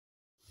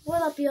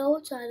up, yo?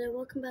 It's Ida.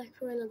 Welcome back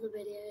for another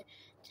video.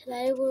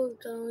 Today we're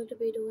going to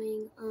be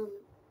doing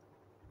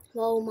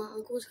well, my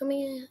uncle's coming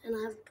in and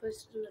I haven't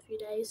posted in a few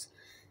days.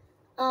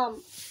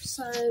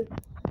 So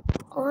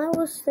I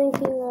was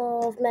thinking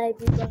of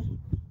maybe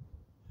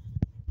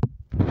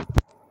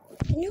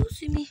can you all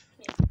see me?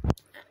 Yeah.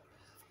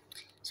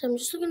 So I'm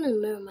just looking in the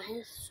mirror. My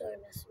hair's so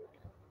messy right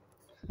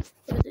now.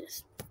 Look at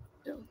this.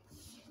 No.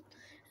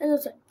 And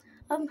also,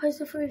 I haven't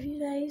posted for a few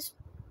days,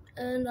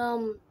 and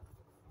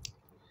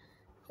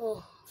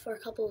for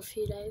a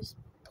few days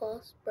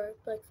plus,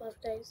 like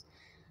 5 days.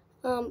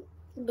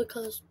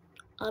 Because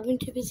I've been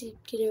too busy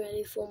getting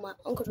ready for my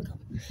uncle to come.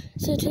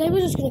 So today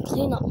we're just gonna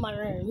clean up my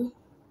room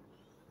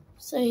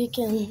so he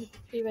can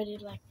be ready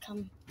to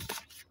come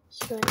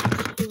straight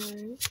into my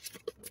room.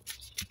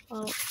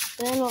 Well,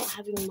 they're not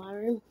having my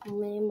room.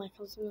 Me and my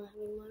cousin are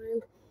having my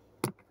room.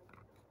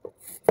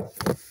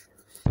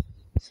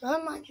 So I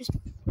might just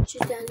put you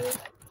down here.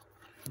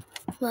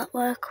 Might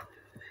work.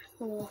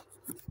 Or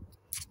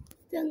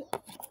down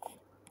there.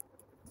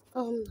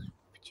 No,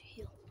 put you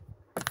here.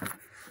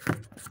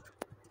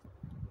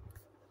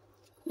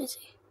 Let me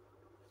see.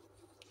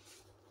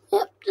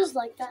 Yep, just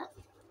like that.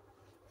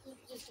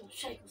 Just gonna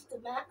shake off the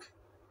mat.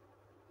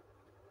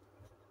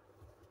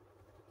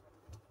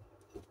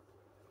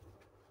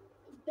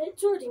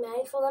 Bed's already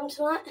made for them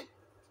tonight.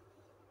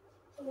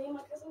 For me and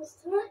my cousins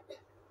tonight.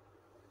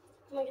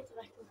 I'm gonna get the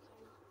vacuum cleaner.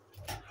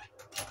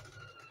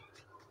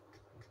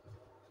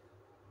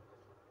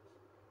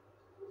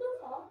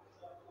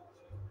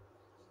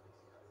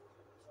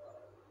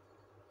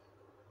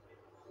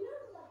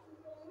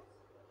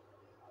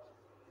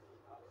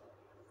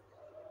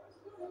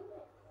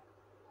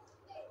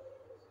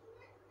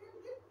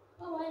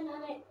 Oh, wait,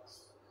 Nanny.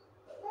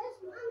 Where's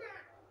Mama?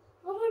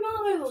 I don't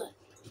know.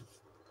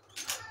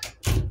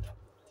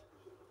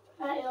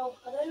 Right, y'all,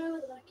 I don't know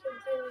where the vacuum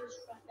cleaner is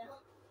right now.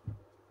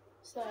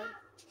 So,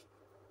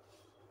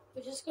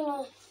 we're just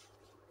going to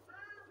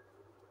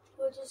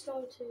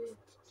do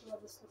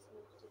other stuff we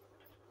need to do.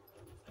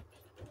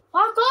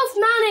 Fuck off,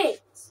 Nanny!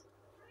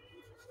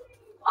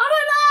 I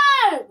don't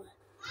know!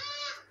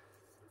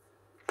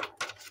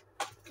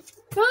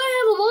 Go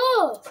have a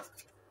look!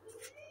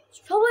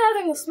 She's probably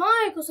having a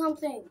smoke or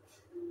something.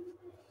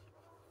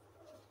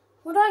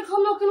 Why don't you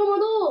come knocking on my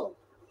door?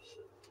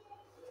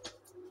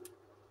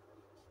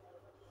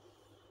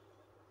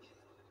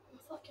 I'll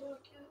fucking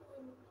knock you out.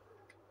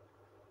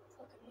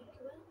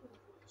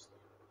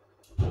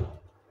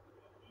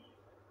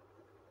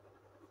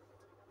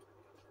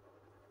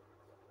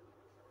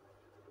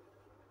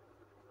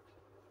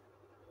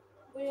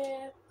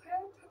 We're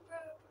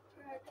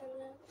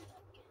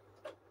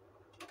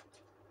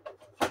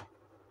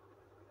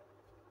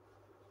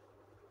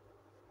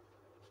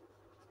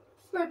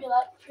maybe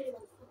like pretty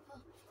much.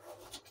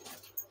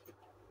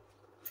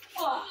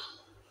 Oh.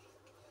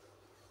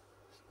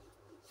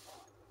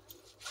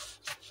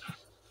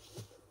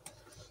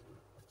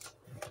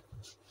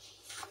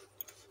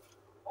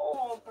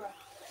 Oh, bro.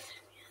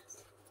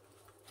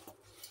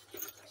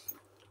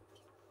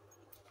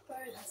 Bro,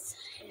 that's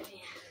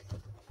heavy.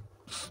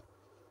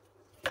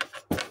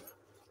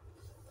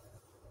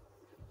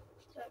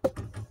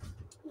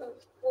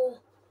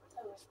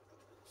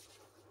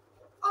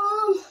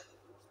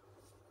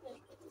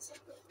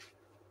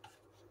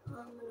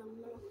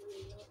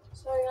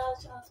 Sorry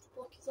guys, I have to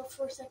block these off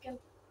for a second.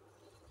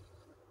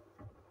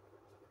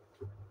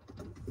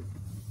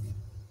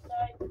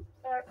 Sorry.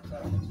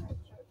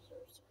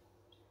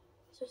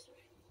 So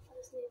sorry. I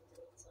just need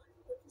to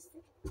put this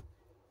thing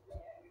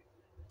there.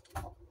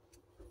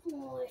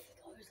 Oh, if it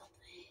goes up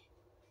there.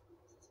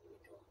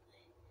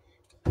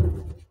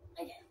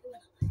 Okay, it went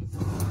up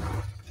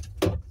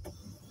there.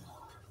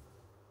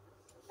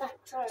 Ah,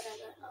 sorry about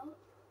that. Oh.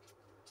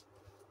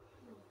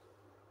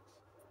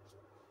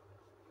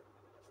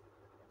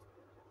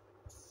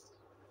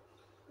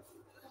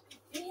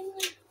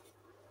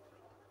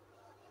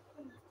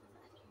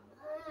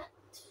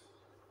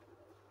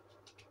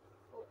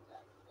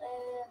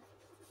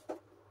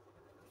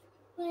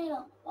 Clean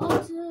up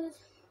boxes.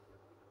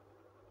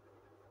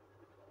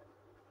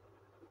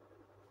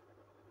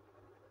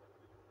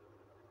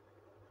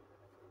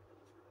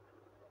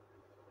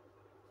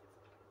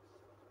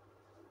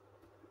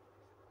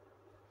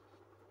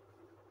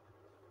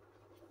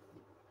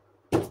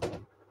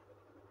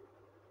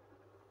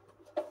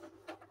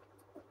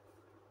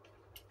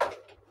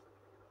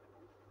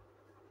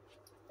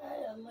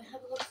 I might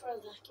have a look for a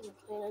vacuum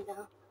cleaner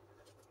now.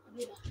 I'll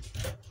be back.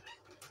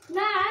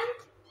 Man!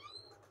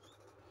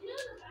 You know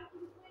the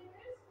vacuum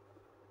cleaner is?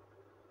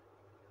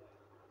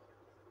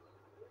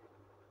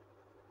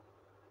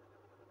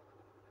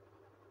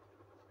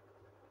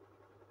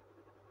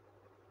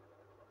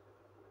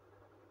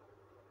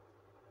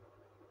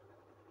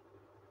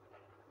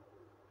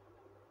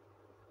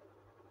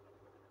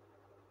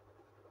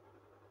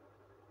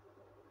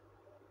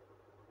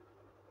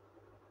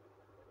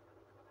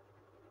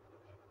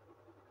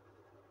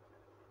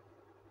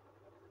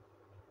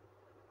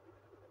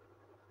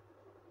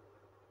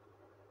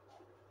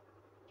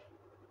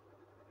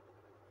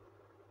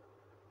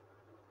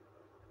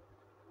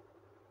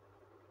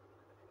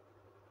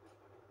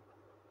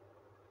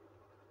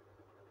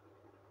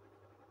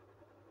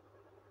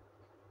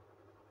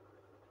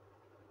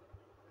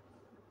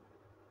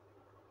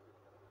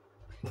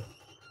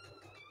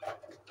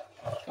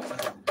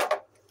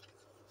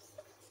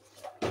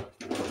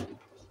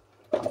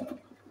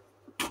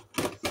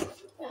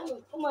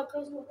 my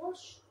cousin to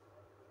wash.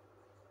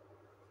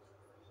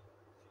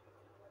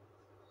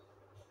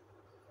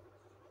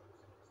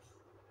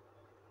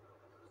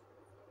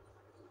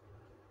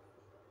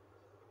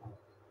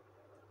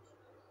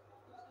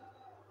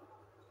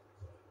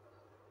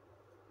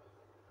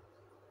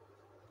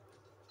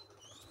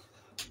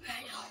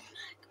 Right on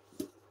back.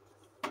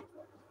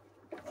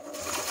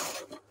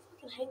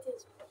 I hate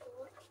this.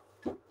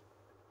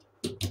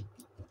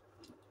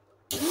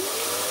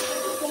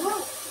 Come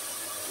on.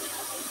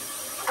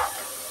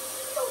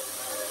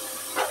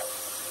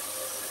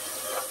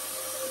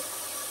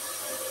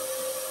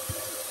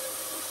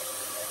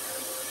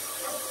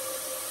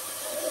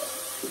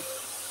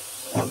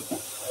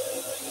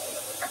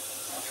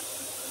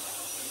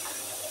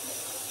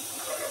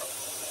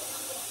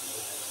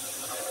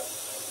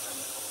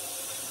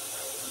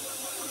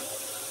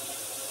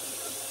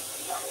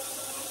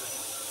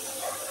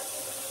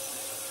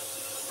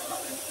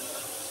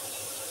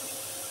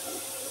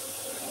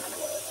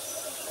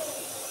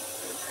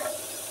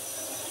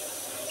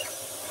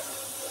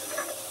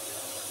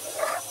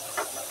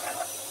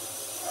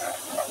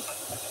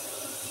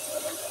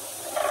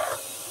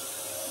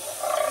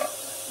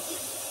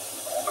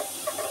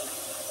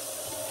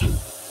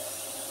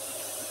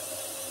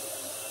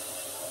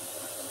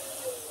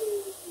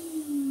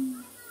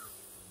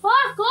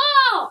 Fuck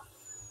off!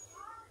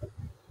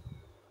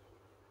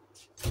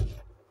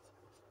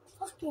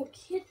 Fucking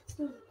kid.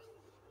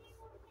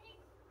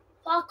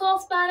 Fuck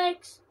off,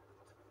 Maddox.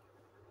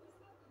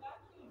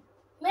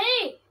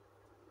 Me!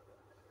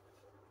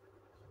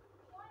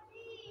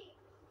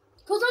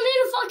 Cause I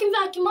need a fucking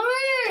vacuum my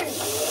room!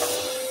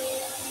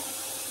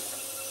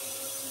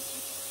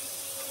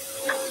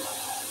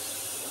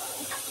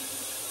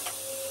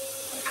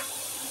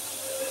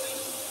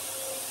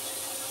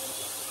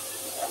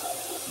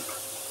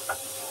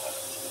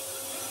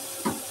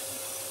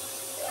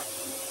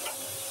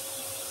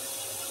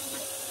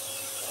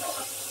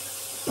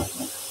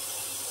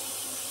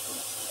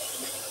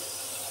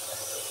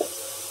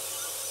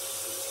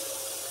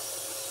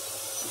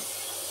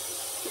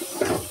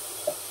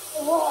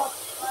 Oh.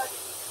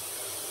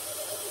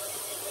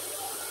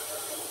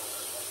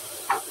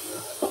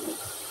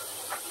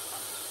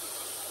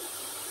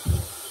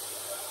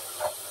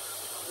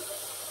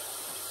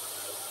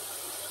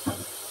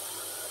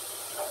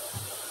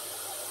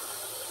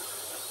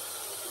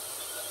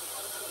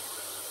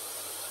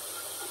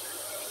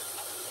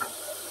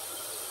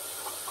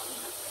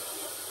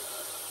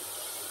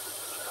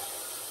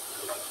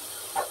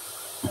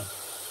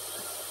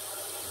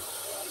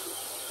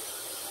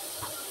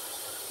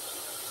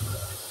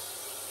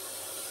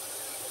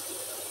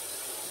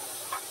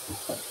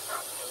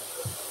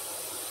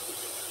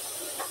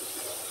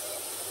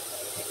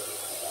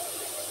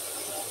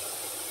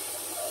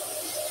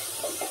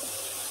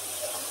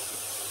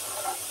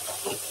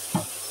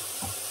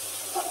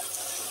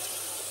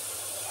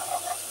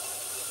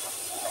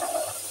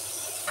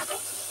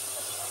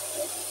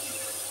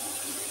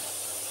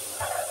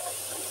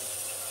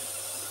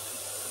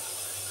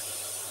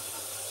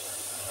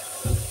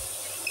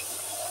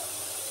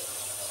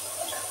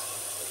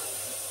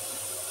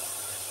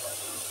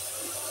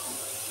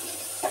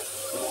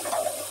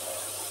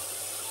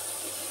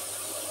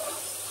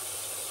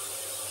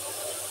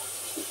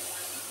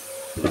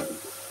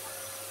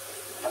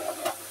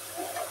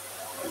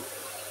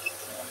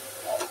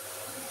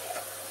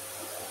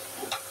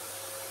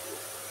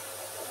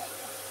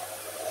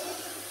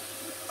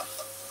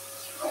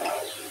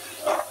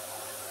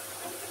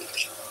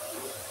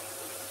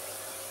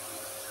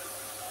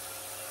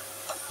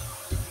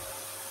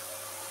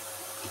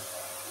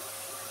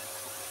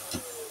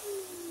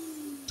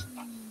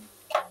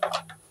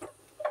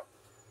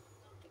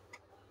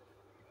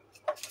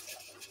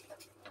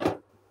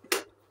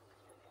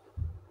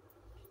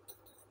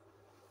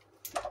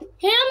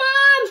 Here,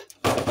 Mom!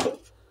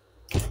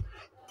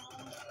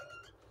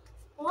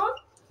 What?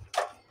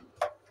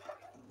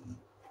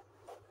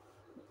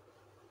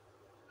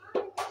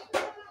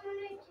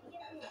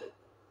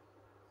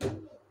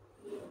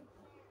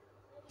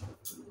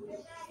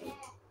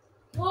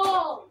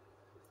 Whoa!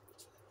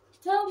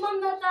 Tell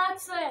Mom that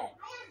that's it.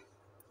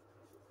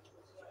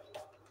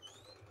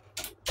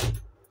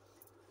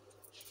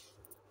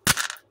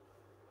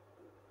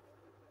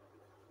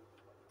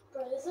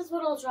 Bro, this is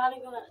what I was writing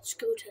about at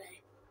school today.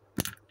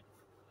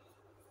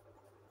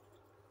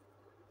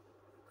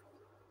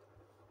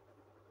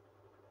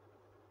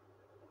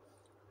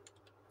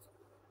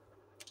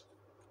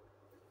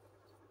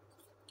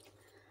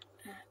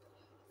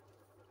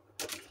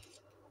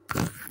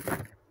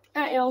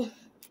 Alright, y'all.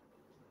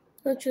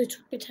 Literally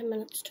took me 10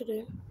 minutes to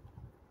do.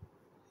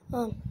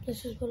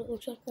 This is what it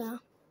looks like now.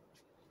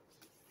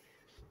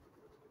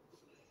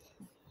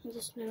 I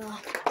just need to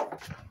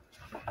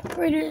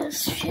redo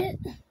this shit.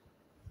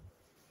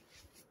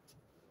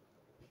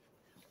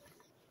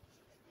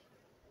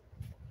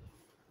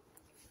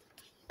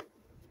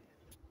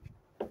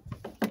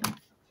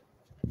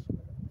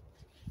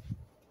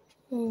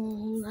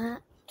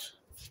 That.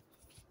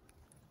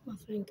 I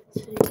think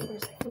it's for a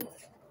second.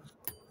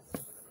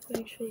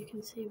 make sure you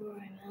can see where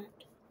I'm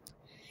at.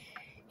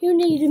 You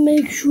need to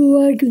make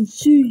sure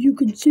you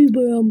can see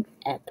where I'm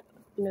at.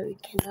 No, you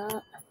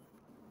cannot.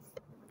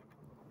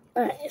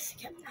 Alright, yes, you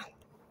can now.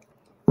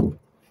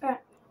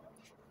 Alright.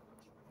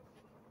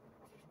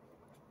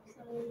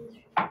 So,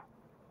 I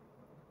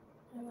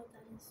don't know what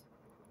that is.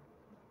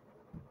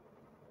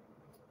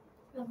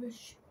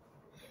 Rubbish.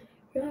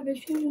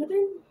 Rubbish in the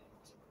bin.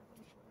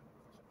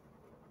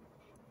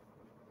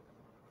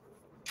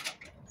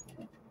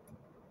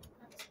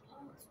 That's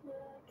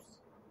passwords.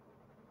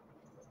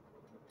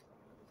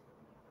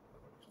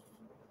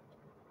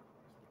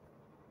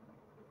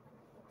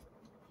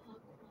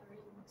 Fuck my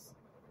rings.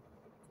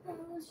 Oh,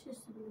 that's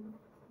just a little.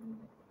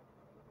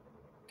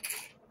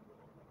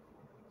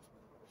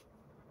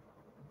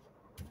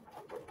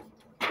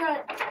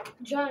 Right,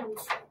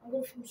 Giants. I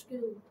got from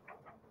school.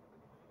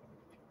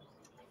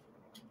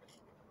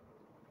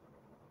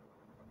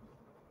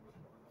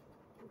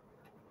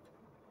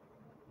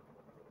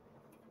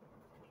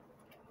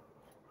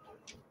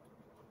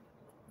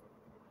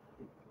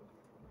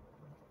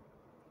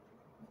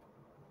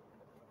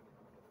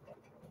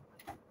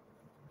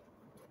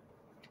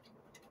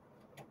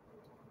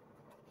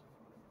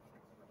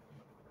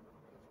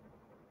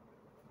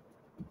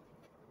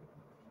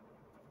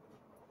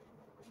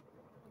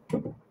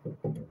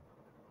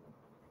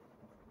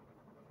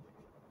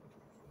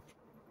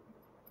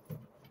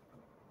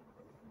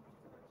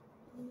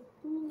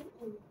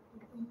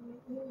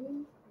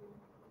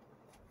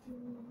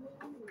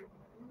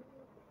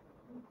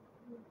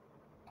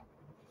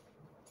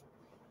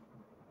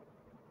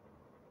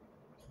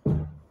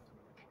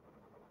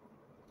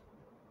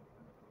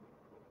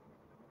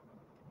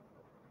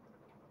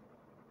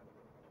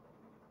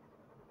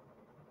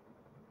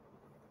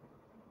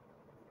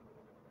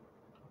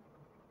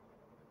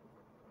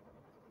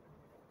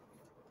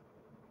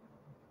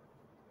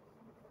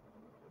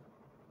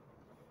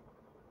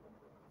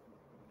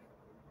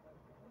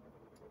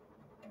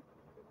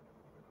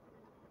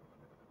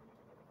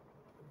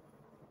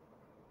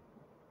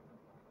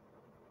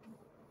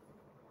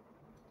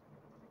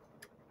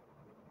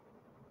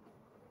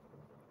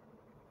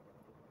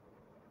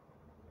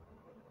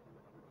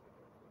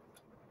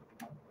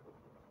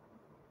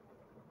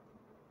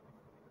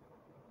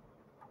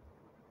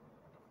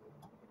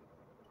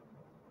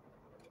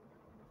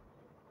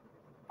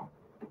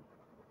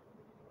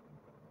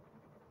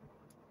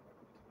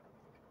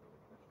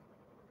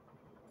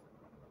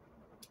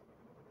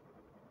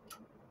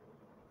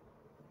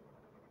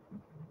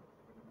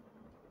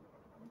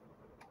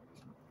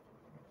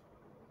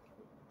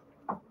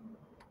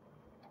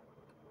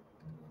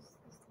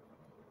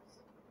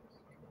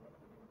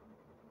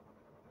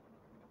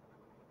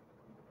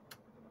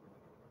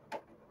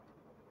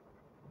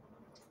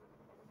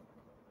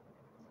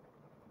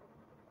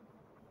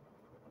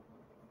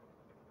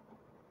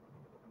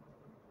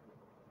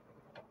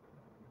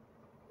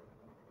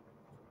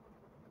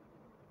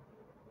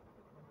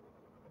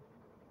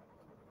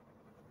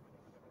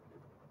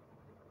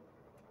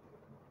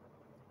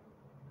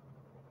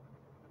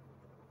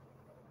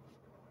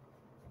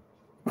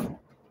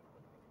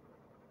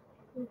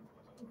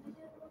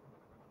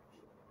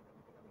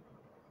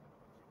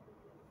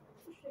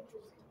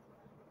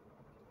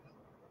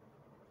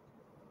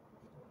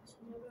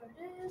 Where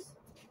it is.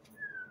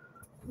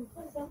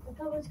 Fix up the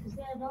covers because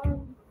they're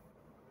done.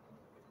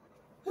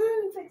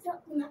 And fix up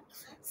the neck,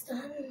 that's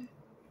done.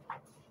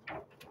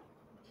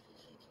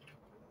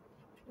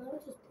 Now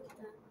let's just put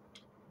that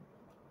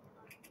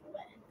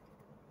away.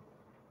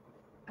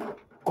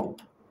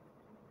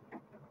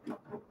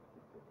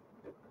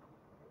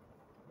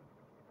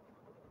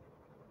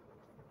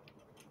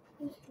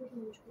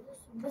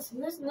 This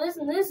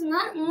and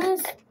that and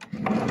this.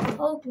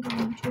 Open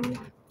control.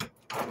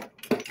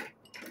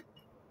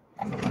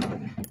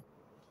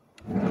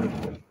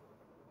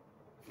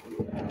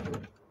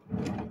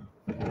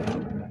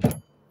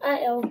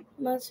 Alright,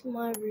 that's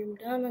my room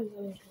done. I'm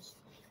gonna just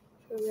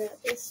figure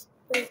out this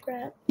little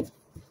crap. Just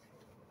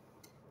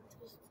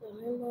the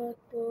homework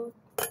book.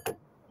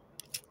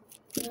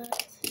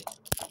 That.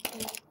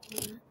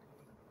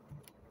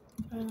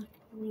 I'm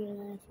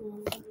gonna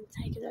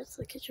take it out to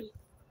the kitchen.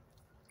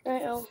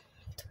 Alright,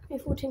 took me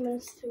 14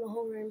 minutes to do the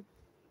whole room.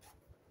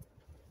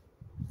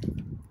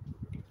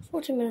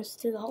 14 minutes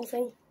to do the whole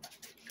thing.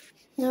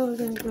 Now we're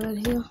going to go out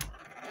here.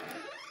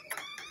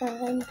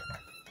 And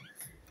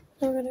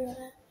we're going to go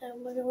out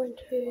and we're going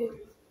to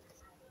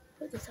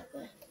put this up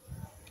there.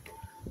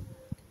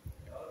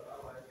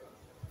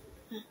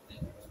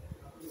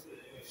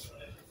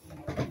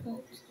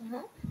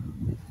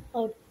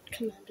 I'll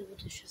come out and do the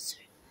dishes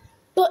soon.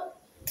 But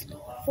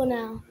for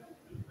now,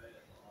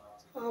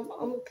 I'm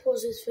going to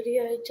pause this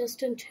video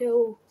just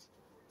until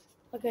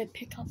I go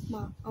pick up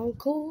my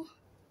uncle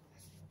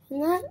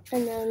and that.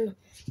 And then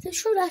this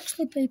should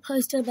actually be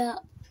posted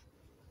about...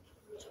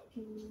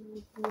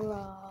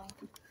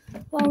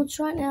 Well, it's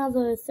right now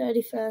the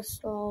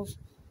 31st of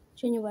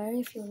January,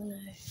 if you want to know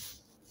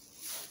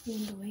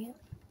when I'm doing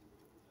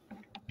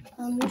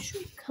it. It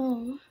should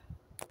come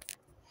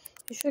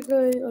You should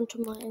go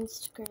onto my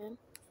Instagram.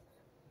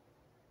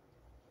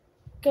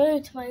 Go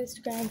to my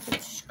Instagram,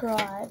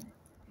 subscribe.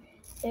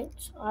 I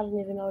don't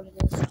even know what it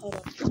is. Hold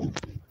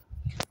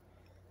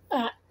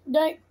on.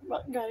 Don't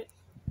go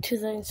to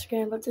the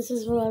Instagram, but this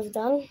is what I've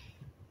done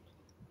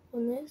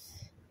on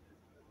this.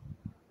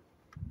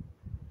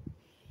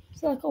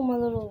 It's like all my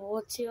little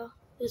awards here.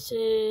 This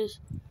is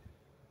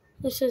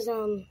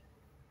oh,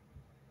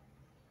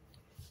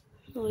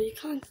 you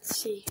can't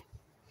see,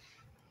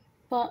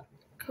 but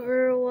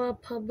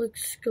Korowa Public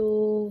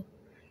School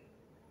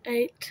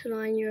 8 to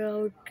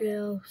 9-year-old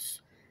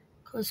girls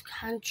cross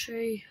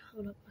country.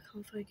 Hold up, I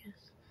can't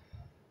focus.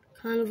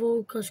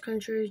 Carnival cross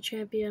country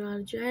champion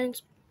Ida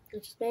Jones.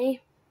 That's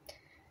me.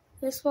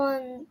 This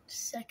one,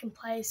 second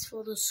place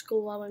for the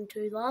school I went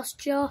to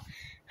last year.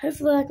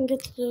 Hopefully I can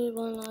get to the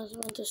one I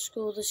went to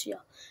school this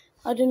year.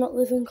 I do not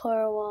live in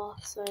Korowa,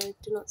 so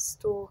do not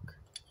stalk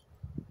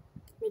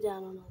me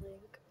down on a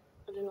link.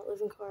 I do not live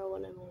in Korowa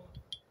anymore.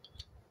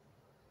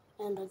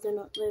 And I do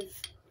not live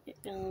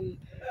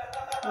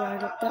where I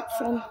got that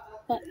from.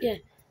 But yeah,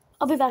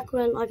 I'll be back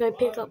when I go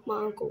pick up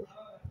my uncle.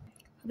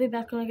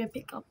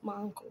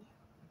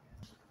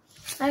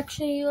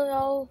 Actually,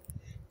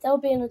 that'll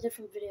be in a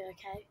different video,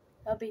 okay?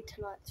 That'll be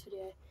tonight's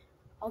video.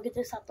 I'll get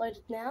this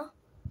uploaded now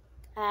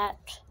at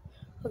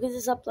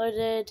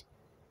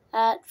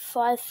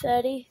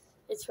 5:30.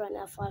 It's right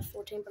now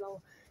 5:14, but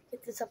I'll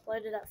get this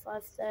uploaded at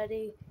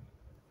 5:30.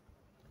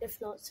 If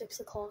not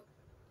 6 o'clock.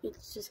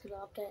 It's just gonna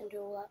update and do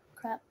all that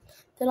crap.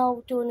 Then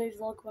I'll do a new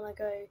vlog when I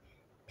go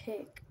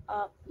pick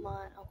up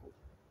my uncle.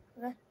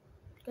 Okay?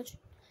 Gotcha?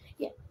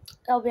 Yeah,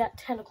 that'll be at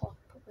 10 o'clock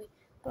probably.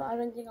 But I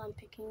don't think I'm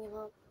picking him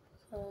up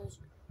because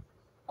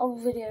I'll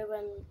video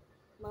when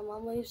my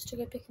mum leaves to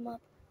go pick him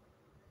up.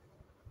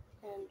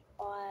 And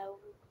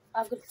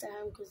I've got to stay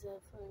home because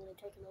they've only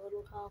taken a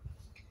little car.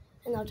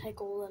 And I'll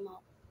take all of them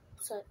up.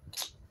 So,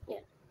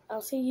 yeah,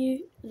 I'll see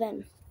you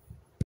then.